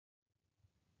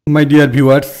My dear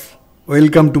viewers,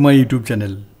 welcome to my YouTube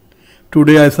channel.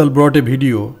 Today I shall brought a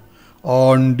video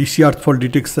on DC earth fault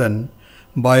detection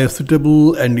by a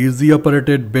suitable and easy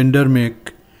operated vendor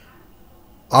make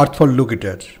earth fault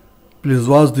locator. Please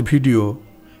watch the video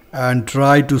and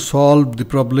try to solve the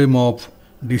problem of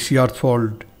DC earth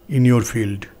fault in your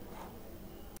field.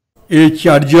 A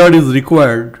charger is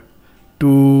required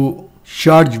to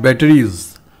charge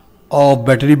batteries of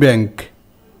battery bank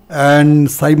and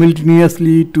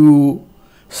simultaneously to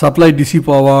supply DC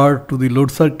power to the load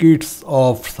circuits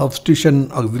of substation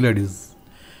auxiliaries.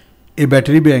 A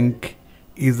battery bank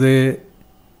is a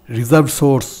reserve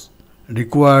source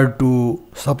required to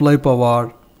supply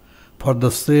power for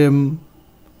the same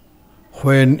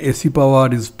when AC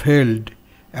power is failed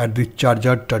at the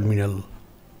charger terminal.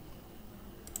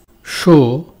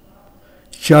 So,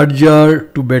 charger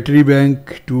to battery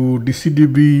bank to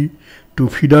DCDB to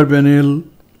feeder panel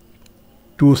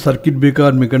to circuit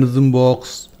breaker mechanism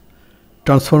box,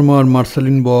 transformer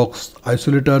marshalling box,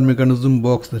 isolator mechanism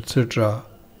box, etc.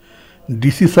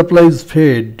 DC supply is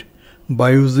fed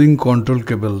by using control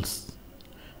cables.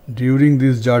 During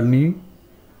this journey,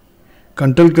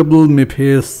 control cable may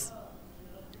face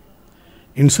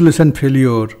insulation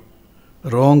failure,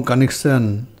 wrong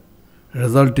connection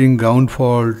resulting ground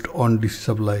fault on DC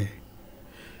supply.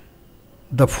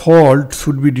 The fault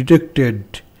should be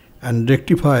detected and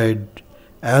rectified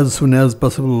as soon as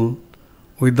possible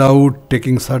without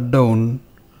taking shutdown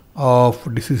of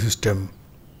DC system.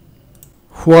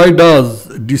 Why does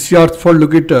DC earth fault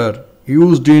locator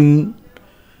used in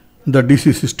the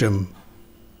DC system?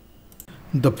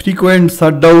 The frequent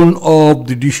shutdown of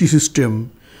the DC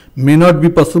system may not be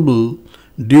possible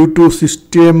due to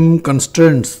system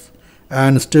constraints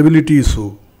and stability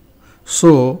issue.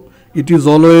 So, it is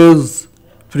always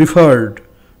preferred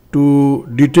to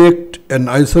detect and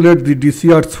isolate the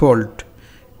DC earth fault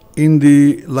in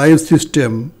the live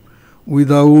system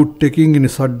without taking any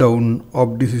shutdown of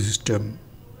DC system.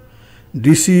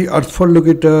 DC earth fault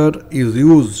locator is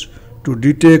used to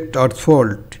detect earth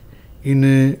fault in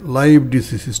a live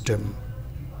DC system.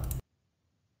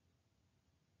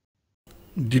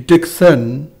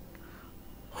 Detection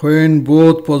when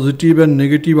both positive and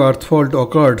negative earth fault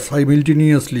occurred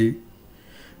simultaneously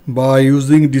by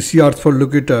using DC earth fault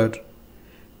locator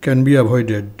can be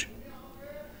avoided.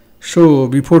 So,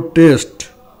 before test,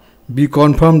 be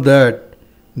confirmed that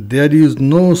there is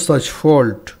no such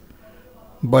fault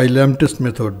by lamp test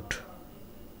method.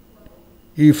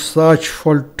 If such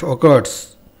fault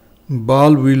occurs,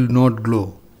 bulb will not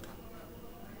glow.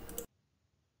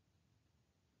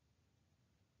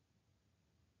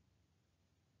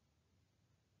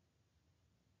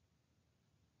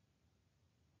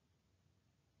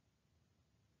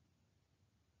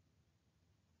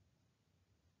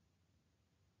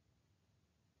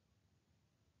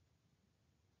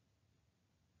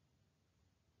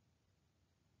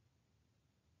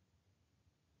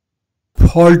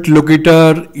 Fault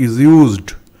locator is used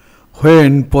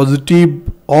when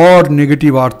positive or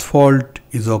negative earth fault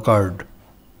is occurred.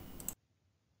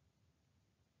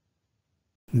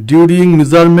 During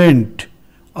measurement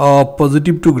of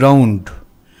positive to ground,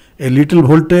 a little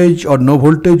voltage or no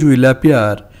voltage will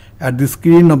appear at the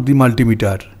screen of the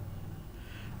multimeter,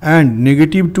 and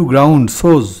negative to ground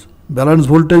shows balance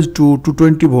voltage to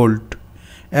 220 volt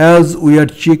as we are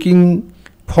checking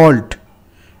fault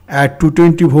at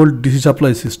 220 volt DC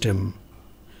supply system.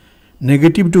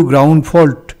 Negative to ground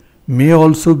fault may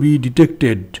also be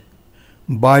detected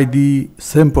by the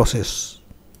same process.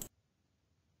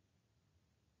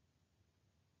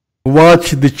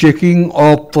 Watch the checking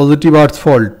of positive earth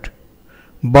fault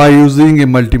by using a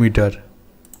multimeter.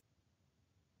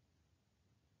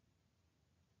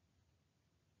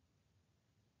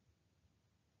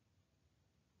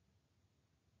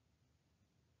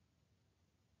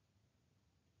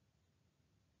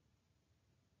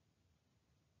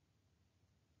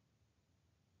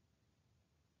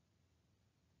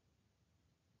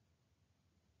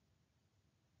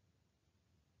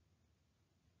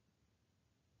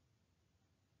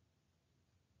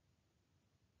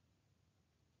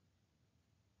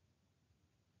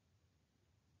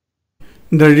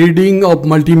 The reading of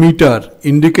multimeter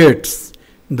indicates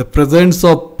the presence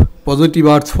of positive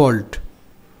earth fault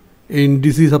in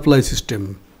DC supply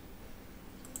system.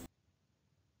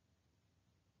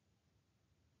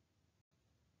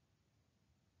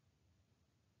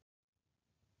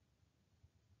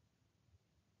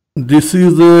 This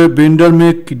is a vendor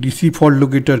make DC fault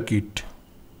locator kit.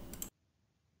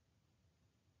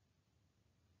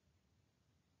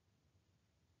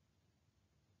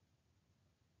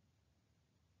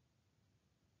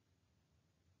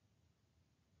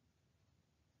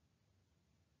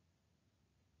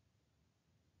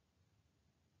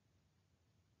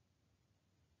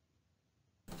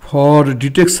 For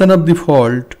detection of the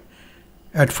fault,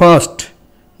 at first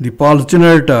the pulse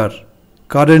generator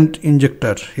current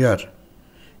injector here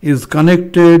is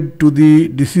connected to the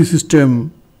DC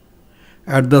system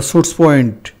at the source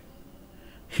point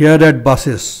here at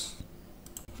buses.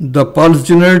 The pulse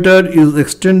generator is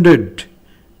extended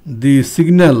the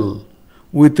signal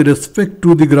with respect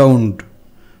to the ground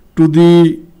to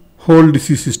the whole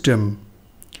DC system.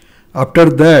 After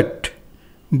that,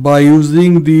 by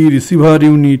using the receiver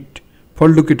unit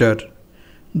fault locator,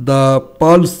 the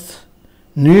pulse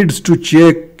needs to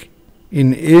check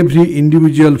in every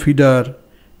individual feeder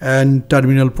and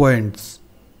terminal points.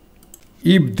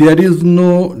 If there is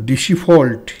no DC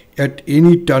fault at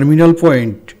any terminal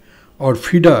point or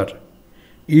feeder,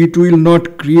 it will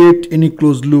not create any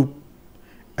closed loop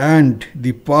and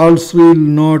the pulse will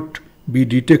not be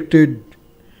detected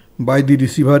by the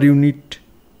receiver unit.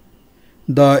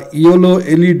 The yellow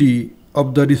LED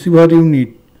of the receiver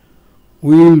unit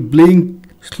will blink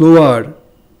slower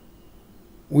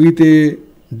with a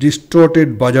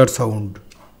distorted buzzer sound.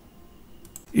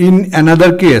 In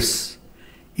another case,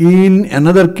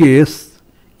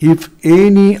 if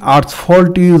any earth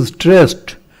fault is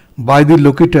traced by the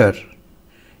locator,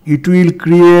 it will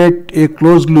create a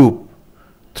closed loop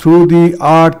through the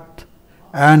earth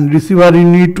and receiver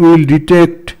unit will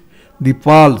detect the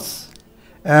pulse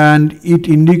and it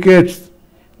indicates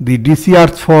the DC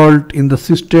earth fault in the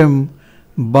system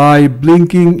by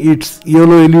blinking its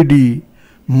yellow LED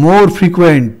more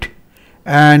frequent,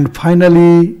 and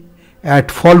finally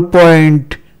at fault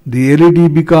point the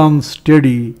LED becomes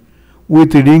steady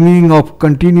with ringing of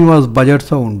continuous buzzer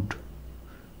sound.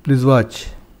 Please watch.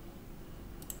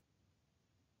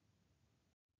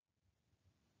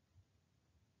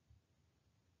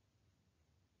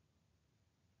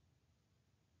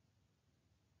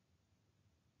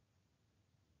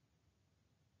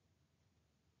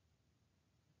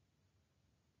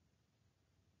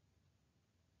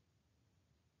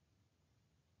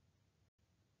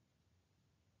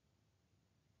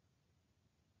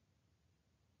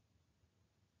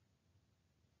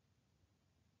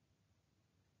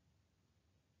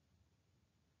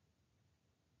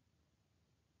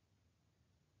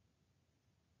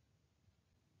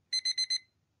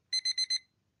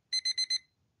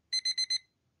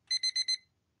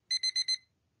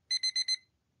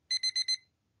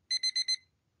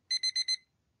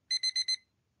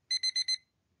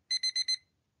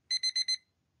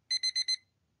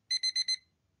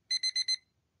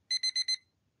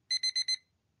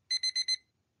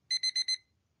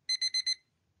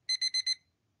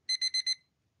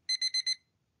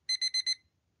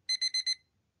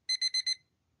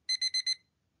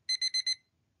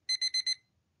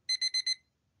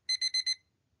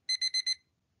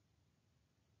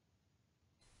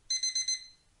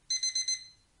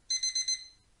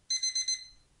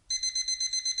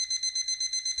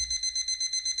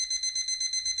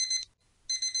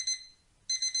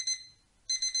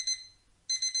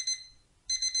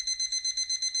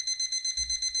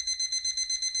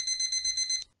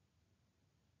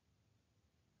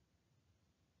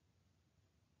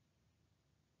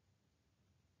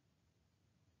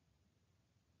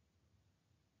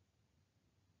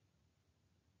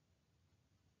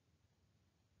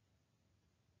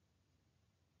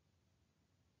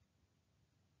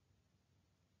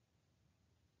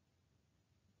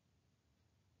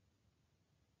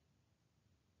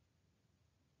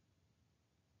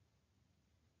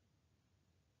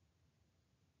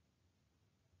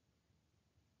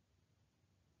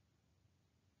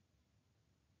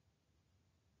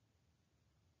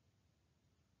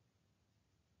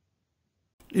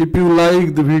 If you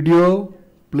like the video,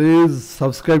 please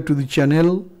subscribe to the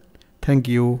channel. Thank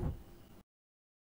you.